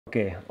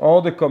Okay,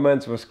 all the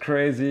comments was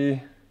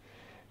crazy.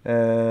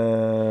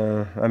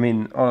 I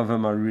mean, all of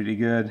them are really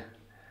good.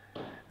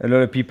 A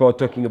lot of people are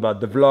talking about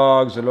the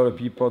vlogs. A lot of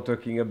people are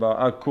talking about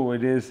how cool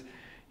it is,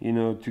 you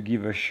know, to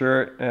give a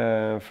shirt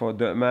for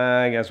Dirt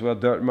Mag as well.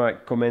 Dirt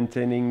Mag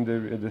commenting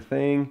the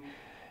thing,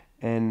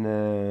 and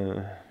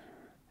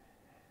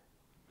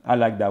I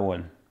like that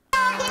one.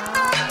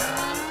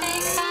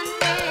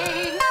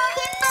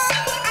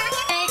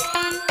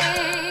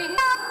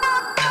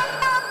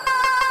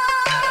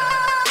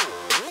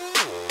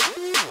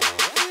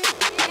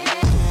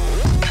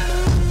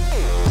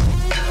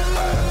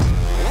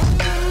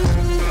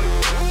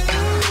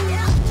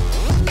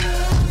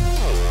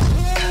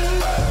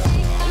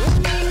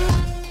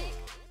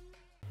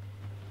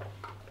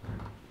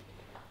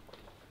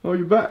 Oh,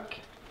 you're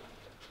back?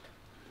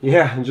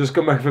 Yeah, I just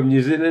come back from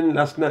New Zealand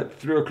last night,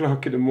 3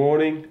 o'clock in the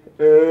morning.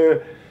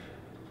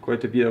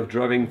 Quite a bit of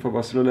driving from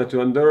Barcelona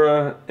to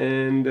Andorra,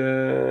 and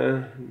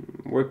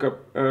woke up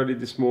early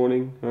this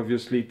morning.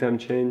 Obviously, time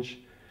change.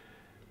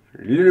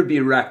 A little bit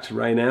racked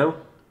right now.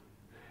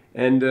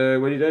 And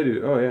what did I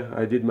do? Oh yeah,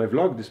 I did my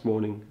vlog this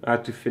morning. I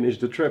had to finish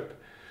the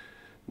trip.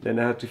 Then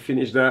I had to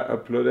finish that,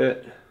 upload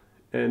it,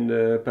 and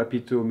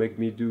Papito make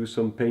me do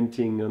some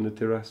painting on the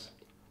terrace.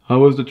 How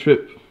was the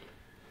trip?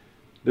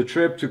 The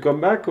trip to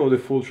come back or the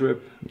full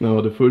trip?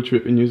 No, the full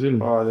trip in New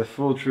Zealand. Oh, the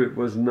full trip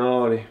was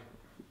gnarly.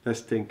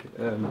 Let's think.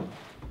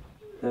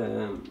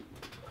 It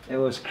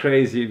was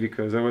crazy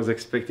because I was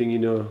expecting, you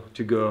know,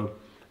 to go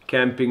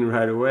camping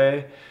right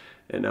away,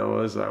 and I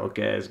was like,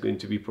 okay, it's going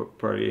to be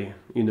probably,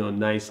 you know,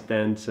 nice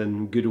tents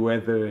and good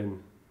weather,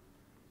 and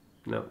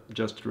no,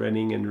 just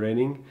raining and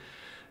raining.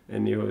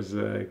 And it was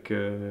like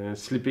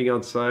sleeping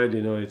outside.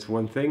 You know, it's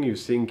one thing, you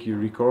think you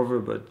recover,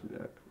 but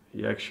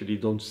you actually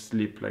don't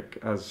sleep like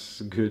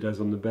as good as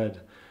on the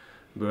bed.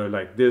 But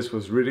like this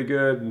was really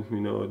good.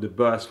 You know, the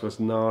bus was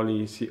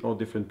gnarly. See all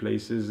different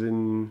places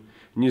in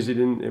New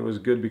Zealand. It was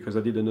good because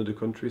I didn't know the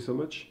country so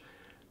much.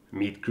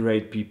 Meet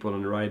great people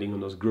and riding on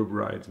those group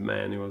rides.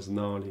 Man, it was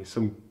gnarly.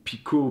 Some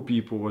cool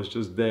people was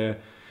just there.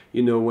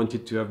 You know,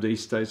 wanted to have the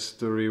East Side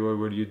story. What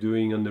were you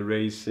doing on the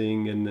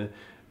racing, and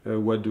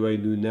what do I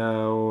do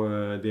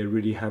now? They're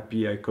really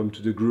happy I come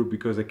to the group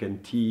because I can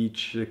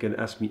teach. They can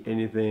ask me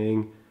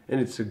anything. And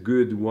it's a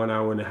good 1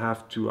 hour and a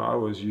half, 2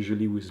 hours,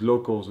 usually with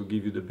locals who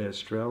give you the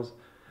best trails.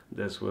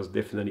 This was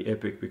definitely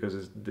epic because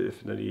it's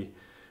definitely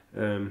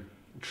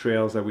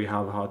trails that we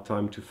have a hard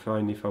time to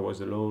find if I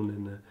was alone.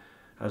 And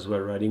as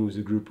well, riding with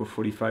a group of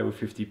 45 or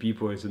 50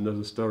 people is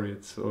another story.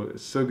 It's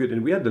so good.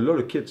 And we had a lot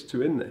of kids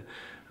too in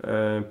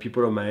there.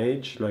 People of my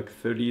age, like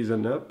 30s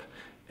and up.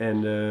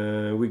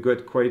 And we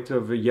got quite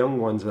of young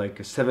ones,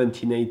 like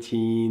 17,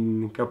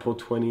 18, couple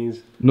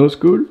 20s. No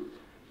school?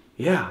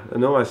 Yeah,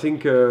 no, I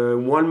think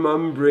one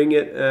mom bring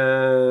it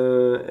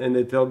and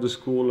they tell the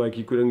school like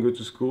he couldn't go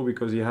to school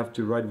because you have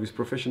to ride with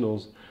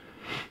professionals.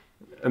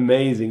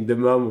 Amazing. The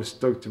mom was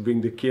stoked to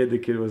bring the kid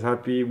was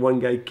happy. One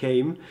guy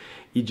came,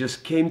 he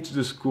just came to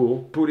the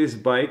school, put his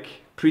bike,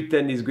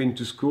 pretend he's going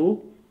to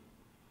school,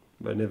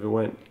 but never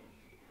went.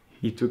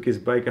 He took his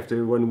bike after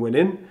everyone went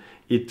in,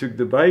 he took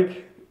the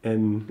bike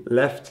and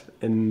left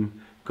and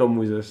come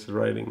with us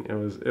riding.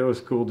 It was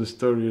cool, the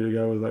story. The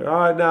guy was like,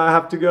 oh, now I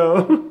have to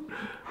go.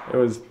 It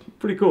was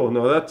pretty cool.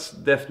 No, that's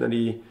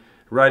definitely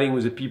riding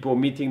with the people,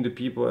 meeting the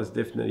people is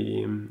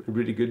definitely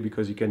really good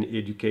because you can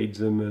educate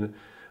them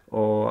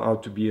or how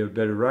to be a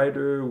better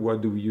rider.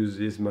 What do we use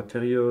these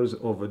materials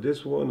over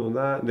this one or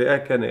that?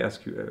 They can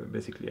ask you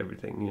basically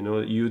everything. You know,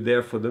 you're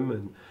there for them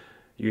and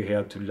you're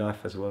here to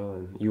laugh as well.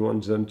 And you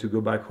want them to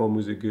go back home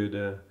with a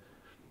good,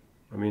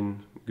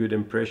 good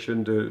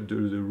impression, the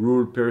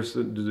real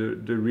person,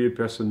 the real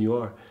person you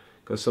are.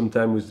 Because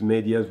sometimes with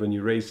medias, when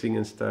you're racing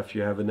and stuff,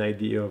 you have an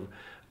idea of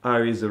how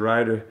is a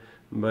rider,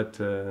 but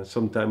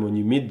sometimes when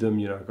you meet them,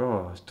 you're like,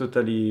 oh, it's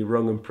totally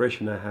wrong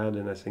impression I had,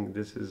 and I think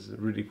this is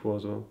really cool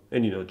as well.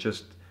 And you know,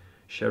 just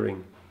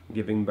sharing,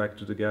 giving back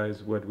to the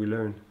guys what we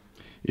learned.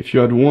 If you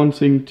had one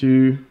thing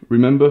to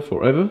remember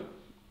forever,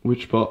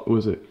 which part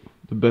was it?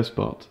 The best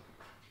part?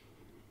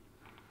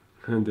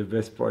 And the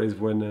best part is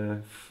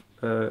when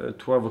at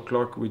 12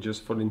 o'clock we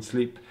just fall in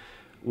sleep.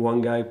 One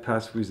guy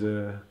passed with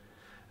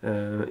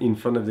in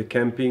front of the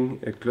camping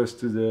close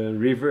to the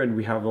river, and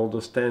we have all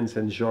those tents,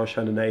 and Josh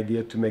had an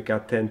idea to make our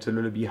tent a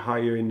little bit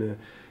higher in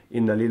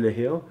a little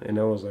hill, and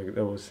I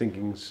was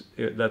thinking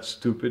that's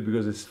stupid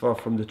because it's far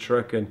from the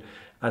truck, and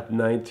at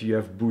night you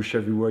have bush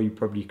everywhere, you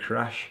probably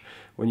crash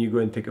when you go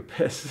and take a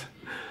piss.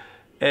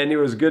 And it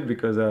was good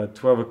because at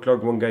 12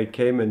 o'clock one guy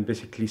came and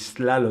basically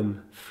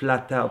slalom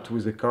flat out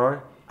with a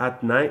car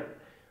at night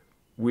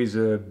with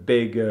a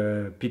big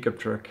pickup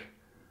truck.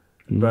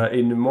 But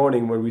in the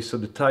morning when we saw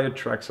the tire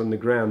tracks on the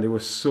ground, they were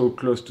so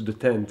close to the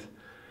tent.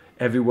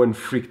 Everyone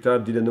freaked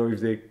out, didn't know if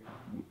they,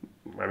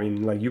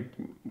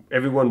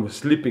 everyone was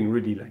sleeping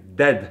really like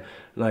dead.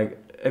 Like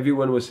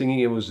everyone was thinking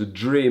it was a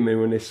dream, and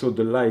when they saw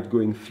the light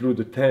going through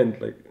the tent,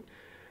 like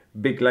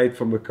big light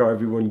from a car,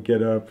 everyone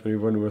get up,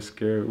 everyone was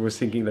scared. We were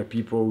thinking like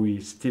people, we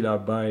steal our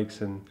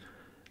bikes, and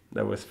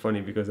that was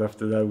funny because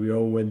after that we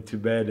all went to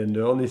bed, and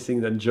the only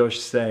thing that Josh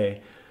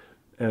said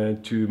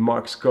to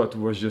Mark Scott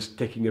was just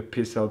taking a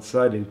piss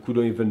outside and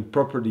couldn't even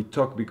properly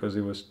talk because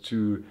he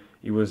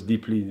was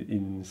deeply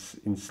in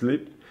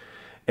sleep.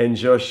 And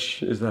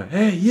Josh is like,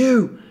 "Hey,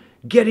 you,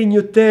 get in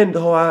your tent,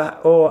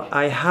 or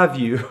I have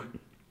you."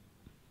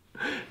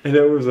 And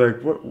I was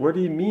like, what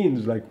do you mean?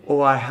 It's like,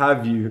 "Oh, I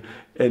have you."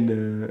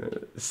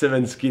 And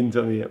Seven Skin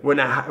told me,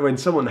 when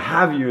someone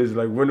have you is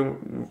like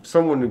when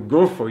someone would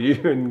go for you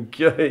and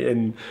kill you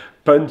and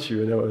punch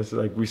you. And I was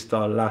like, we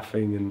started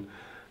laughing, and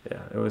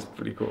yeah, it was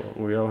pretty cool.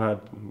 We all had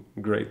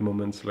great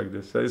moments like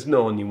this. There's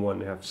no only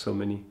one. I have so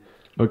many.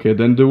 Okay,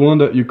 then the one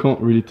that you can't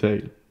really tell.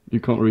 You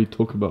can't really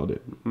talk about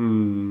it.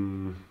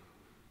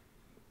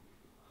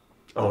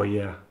 Oh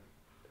yeah,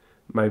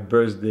 my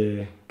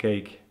birthday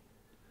cake.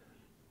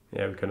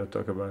 Yeah, we cannot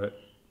talk about it.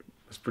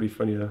 It's pretty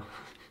funny though.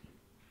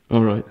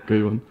 All right,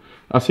 good one.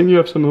 I think you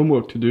have some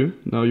homework to do.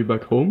 Now you're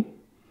back home.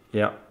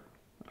 Yeah.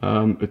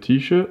 A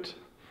t-shirt.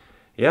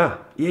 Yeah.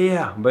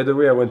 By the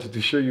way, I wanted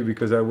to show you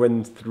because I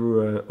went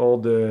through all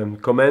the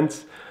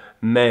comments.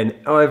 Man,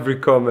 every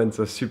comments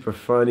are super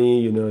funny,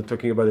 you know,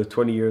 talking about the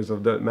 20 years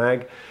of Dirt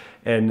Mag.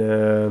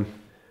 And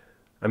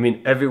I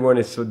mean, everyone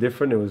is so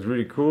different. It was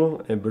really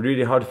cool, but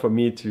really hard for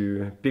me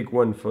to pick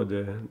one for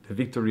the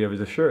victory of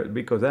the shirt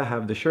because I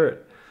have the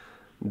shirt.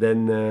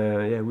 Then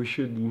yeah, we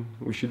should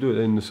do it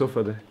in the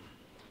sofa there.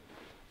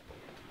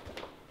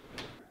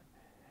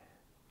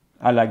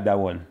 I like that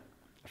one.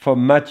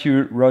 From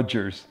Matthew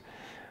Rogers.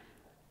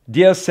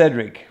 Dear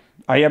Cedric,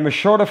 I am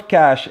short of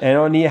cash and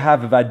only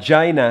have a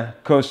vagina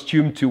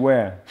costume to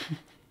wear.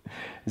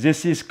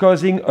 This is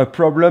causing a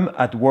problem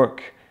at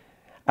work.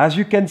 As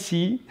you can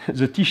see,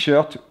 the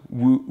t-shirt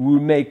will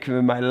make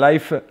my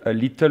life a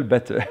little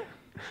better.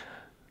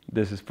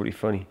 This is pretty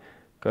funny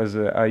because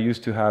I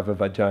used to have a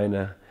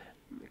vagina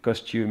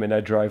costume and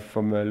I drive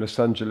from Los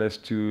Angeles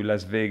to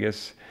Las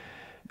Vegas,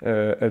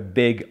 a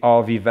big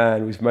RV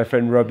van with my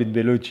friend Robin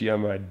Bellucci.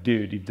 I'm like,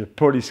 dude, if the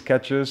police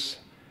catch us,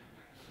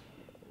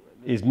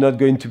 he's not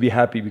going to be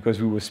happy because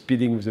we were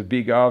speeding with a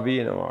big RV,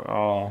 and I'm like,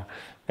 oh,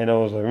 and I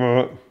was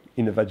like,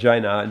 in the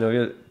vagina. I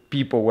know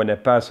people when they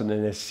pass and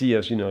then they see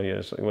us, you know,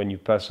 yes, when you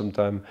pass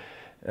sometime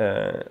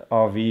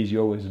RVs,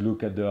 you always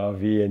look at the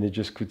RV and you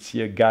just could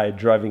see a guy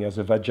driving as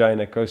a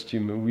vagina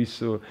costume, and we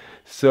saw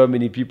so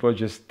many people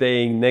just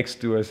staying next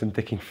to us and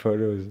taking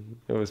photos.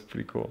 It was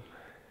pretty cool.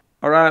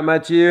 All right,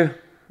 Matthew,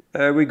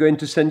 we're going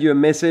to send you a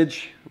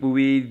message.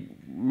 We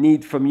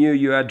need from you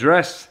your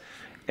address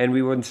and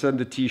we won't send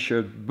the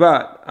t-shirt,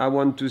 but I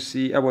want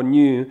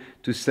you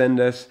to send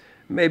us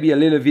maybe a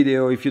little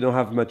video. If you don't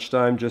have much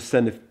time, just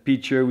send a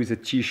picture with a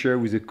t-shirt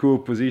with a cool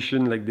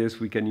position like this.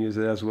 We can use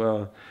it as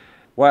well.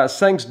 Well,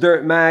 thanks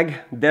Dirt Mag,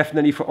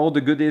 definitely for all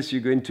the goodies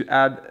you're going to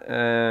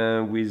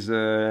add with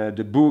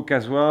the book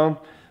as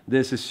well.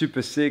 This is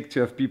super sick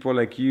to have people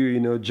like you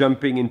know,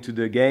 jumping into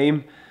the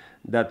game.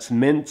 That's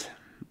mint.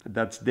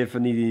 That's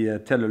definitely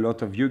tell a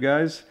lot of you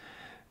guys.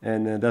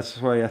 And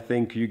that's why I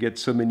think you get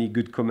so many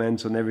good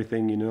comments on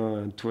everything, you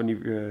know,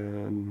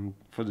 20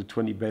 for the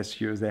 20 best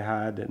years they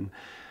had. And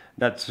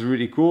that's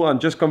really cool. I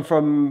just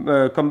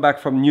come back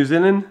from New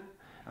Zealand.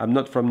 I'm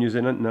not from New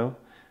Zealand, no.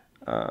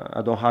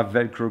 I don't have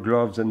Velcro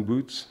gloves and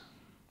boots,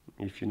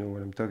 if you know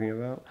what I'm talking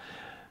about.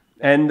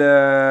 And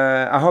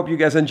I hope you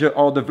guys enjoy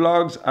all the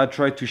vlogs. I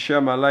try to share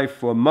my life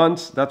for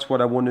months. That's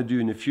what I want to do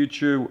in the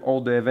future.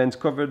 All the events,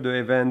 cover the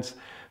events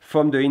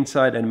from the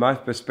inside and my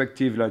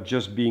perspective, like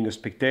just being a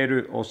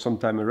spectator or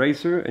sometime a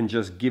racer, and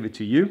just give it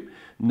to you.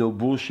 No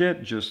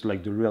bullshit, just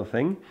like the real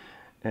thing.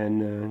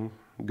 And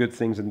good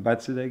things and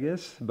bad things, I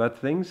guess, bad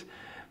things.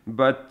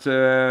 But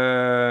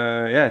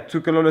yeah, it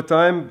took a lot of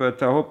time,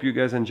 but I hope you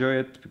guys enjoy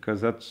it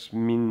because that's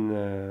mean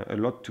a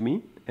lot to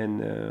me.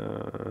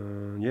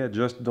 And yeah,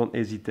 just don't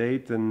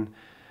hesitate and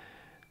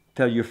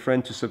tell your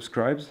friend to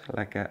subscribe.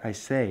 Like I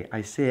say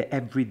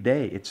every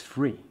day, it's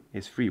free.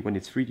 It's free. When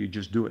it's free, you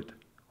just do it.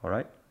 All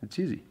right? It's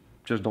easy.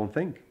 Just don't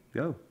think.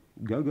 Go.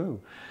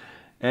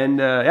 And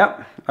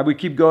yeah, I will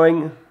keep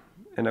going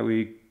and I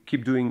will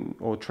keep doing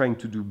or trying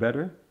to do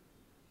better.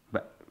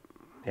 But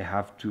it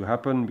have to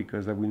happen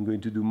because I'm going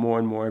to do more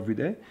and more every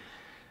day.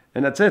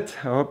 And that's it.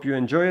 I hope you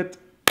enjoy it.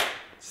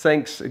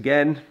 Thanks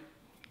again.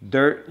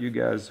 Dirt, you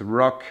guys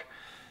rock.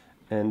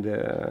 And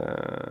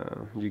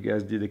you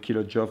guys did a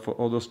killer job for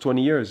all those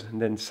 20 years.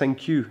 And then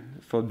thank you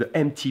for the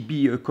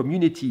MTB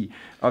community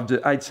of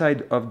the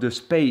outside of the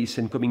space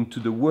and coming to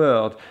the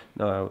world.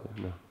 No,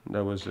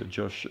 that was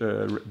Josh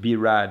B.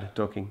 Rad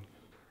talking.